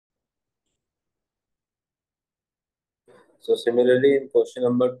So similarly, in question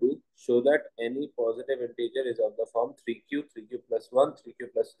number 2, show that any positive integer is of the form 3q, 3q plus 1,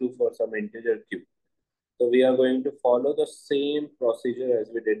 3q plus 2 for some integer q. So we are going to follow the same procedure as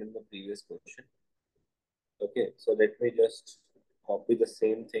we did in the previous question. Okay, so let me just copy the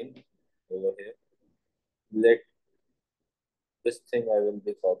same thing over here. Let this thing I will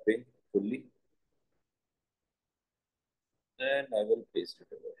be copying fully and I will paste it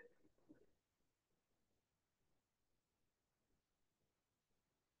over here.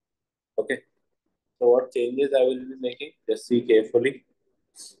 Okay, so what changes I will be making? Just see carefully.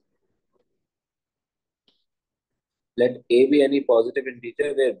 Let a be any positive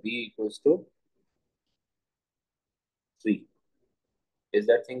integer where b equals to 3. Is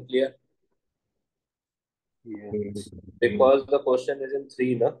that thing clear? Yes. Because the question is in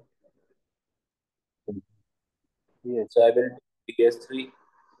 3, na? Yes. So I will take b as 3.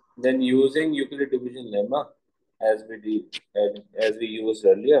 Then using Euclid division lemma, as we did, as we used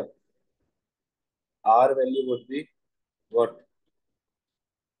earlier, R value would be what?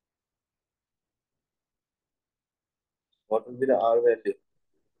 What would be the R value?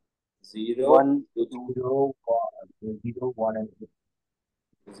 0 One, to two, zero, one, 0, 1, and 2.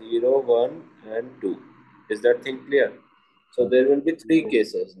 0, 1, and 2. Is that thing clear? So Yes. there will be three Yes.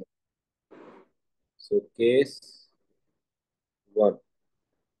 cases. So case 1,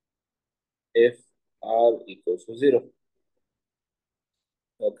 if R equals to 0.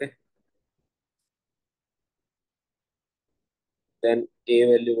 Okay. Then A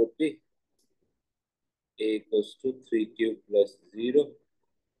value would be A equals to 3q plus 0.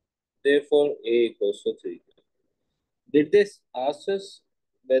 Therefore, A equals to 3. Did this ask us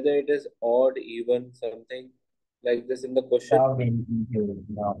whether it is odd, even, something like this in the question? Without any details,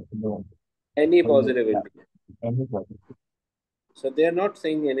 no. Any So yes, positive yeah. integer. Any positive. So they are not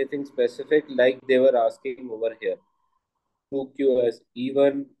saying anything specific like they were asking over here. 2q as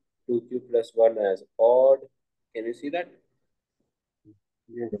even, 2q plus 1 as odd. Can you see that?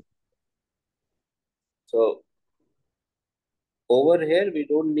 Yes. So over here, we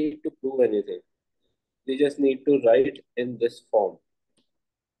don't need to prove anything. We just need to write in this form,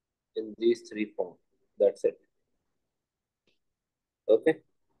 in these three forms. That's it. Okay.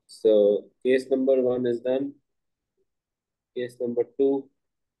 So case number 1 is done. Case number 2,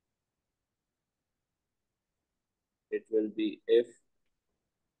 it will be if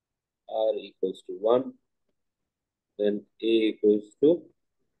R equals to 1, then A equals to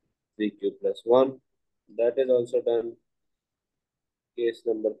 3q plus 1. That is also done. Case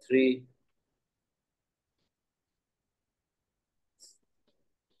number 3,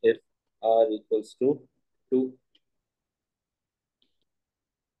 if R equals to 2,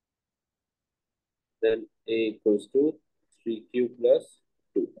 then A equals to 3q plus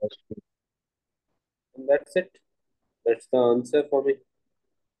 2. And that's it. That's the answer for me.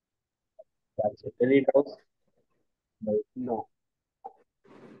 That's it. Any doubts? No.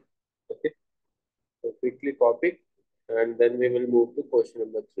 Okay. So quickly copy and then we will move to question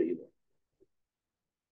number 3 now.